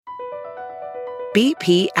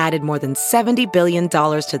BP added more than $70 billion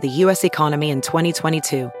to the U.S. economy in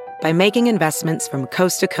 2022 by making investments from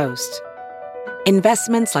coast to coast.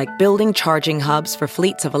 Investments like building charging hubs for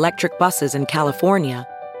fleets of electric buses in California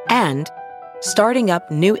and starting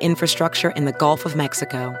up new infrastructure in the Gulf of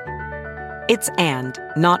Mexico. It's and,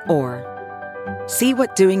 not or. See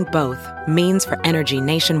what doing both means for energy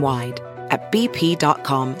nationwide at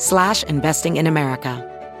bp.com/investing in America.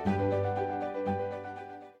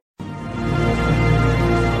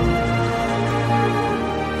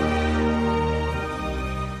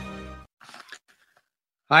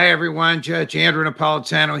 Hi, everyone. Judge Andrew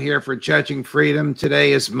Napolitano here for Judging Freedom.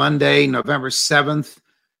 Today is Monday, November 7th,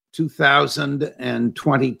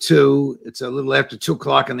 2022. It's a little after 2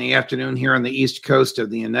 o'clock in the afternoon here on the East Coast of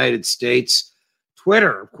the United States.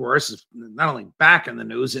 Twitter, of course, is not only back in the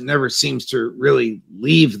news, it never seems to really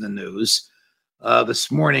leave the news. This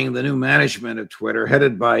morning, the new management of Twitter,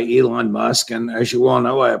 headed by Elon Musk, and as you all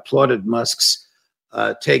know, I applauded Musk's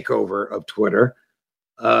takeover of Twitter,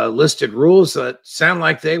 listed rules that sound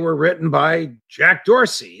like they were written by Jack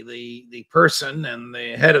Dorsey, the person and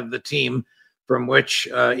the head of the team from which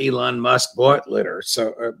Elon Musk bought Twitter.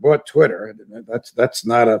 That's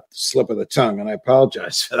not a slip of the tongue, and I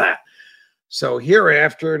apologize for that. So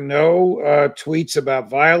hereafter, no tweets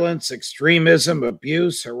about violence, extremism,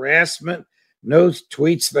 abuse, harassment, no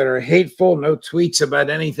tweets that are hateful, no tweets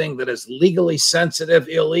about anything that is legally sensitive,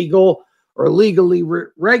 illegal, or legally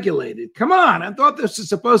regulated. Come on, I thought this was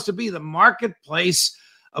supposed to be the marketplace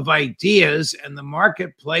of ideas and the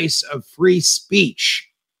marketplace of free speech.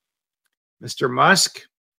 Mr. Musk,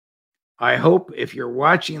 I hope if you're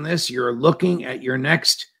watching this, you're looking at your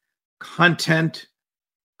next content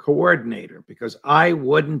coordinator, because I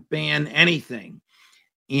wouldn't ban anything.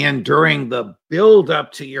 And during the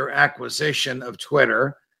build-up to your acquisition of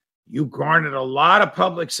Twitter, you garnered a lot of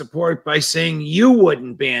public support by saying you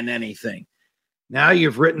wouldn't ban anything. Now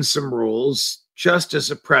you've written some rules just as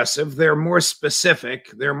oppressive. They're more specific.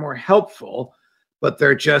 They're more helpful, but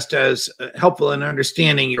they're just as helpful in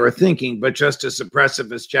understanding your thinking, but just as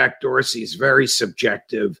oppressive as Jack Dorsey's very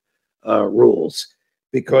subjective rules.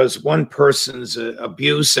 Because one person's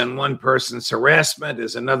abuse and one person's harassment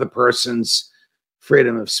is another person's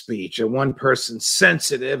freedom of speech, and one person's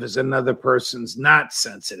sensitive is another person's not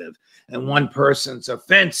sensitive, and one person's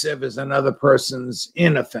offensive is another person's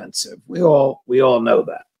inoffensive. We all know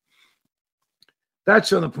that. That's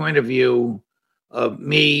from the point of view of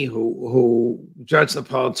me, who Judge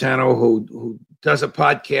Napolitano, who does a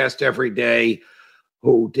podcast every day,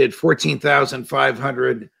 who did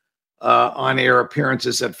 14,500 on-air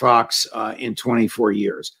appearances at Fox in 24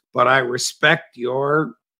 years. But I respect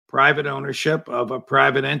your private ownership of a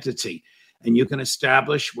private entity, and you can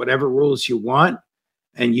establish whatever rules you want,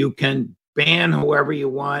 and you can ban whoever you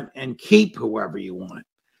want and keep whoever you want.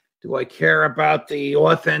 Do I care about the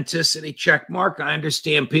authenticity check mark? I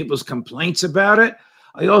understand people's complaints about it.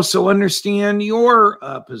 I also understand your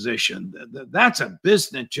position. That's a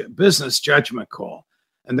business judgment call,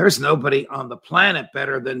 and there's nobody on the planet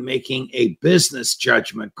better than making a business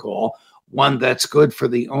judgment call, one that's good for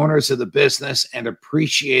the owners of the business and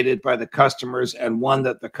appreciated by the customers, and one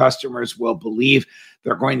that the customers will believe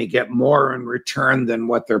they're going to get more in return than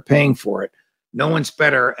what they're paying for it. No one's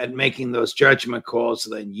better at making those judgment calls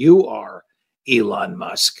than you are, Elon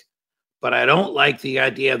Musk. But I don't like the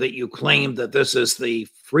idea that you claim that this is the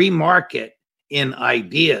free market in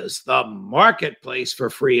ideas, the marketplace for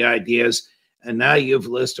free ideas, and now you've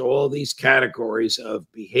listed all these categories of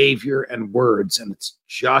behavior and words, and it's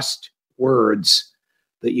just words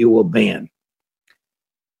that you will ban.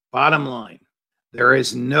 Bottom line, there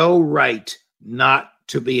is no right not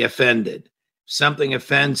to be offended. If something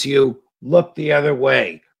offends you, look the other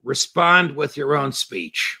way. Respond with your own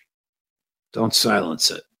speech. Don't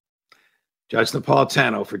silence it. Judge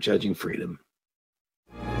Napolitano for Judging Freedom.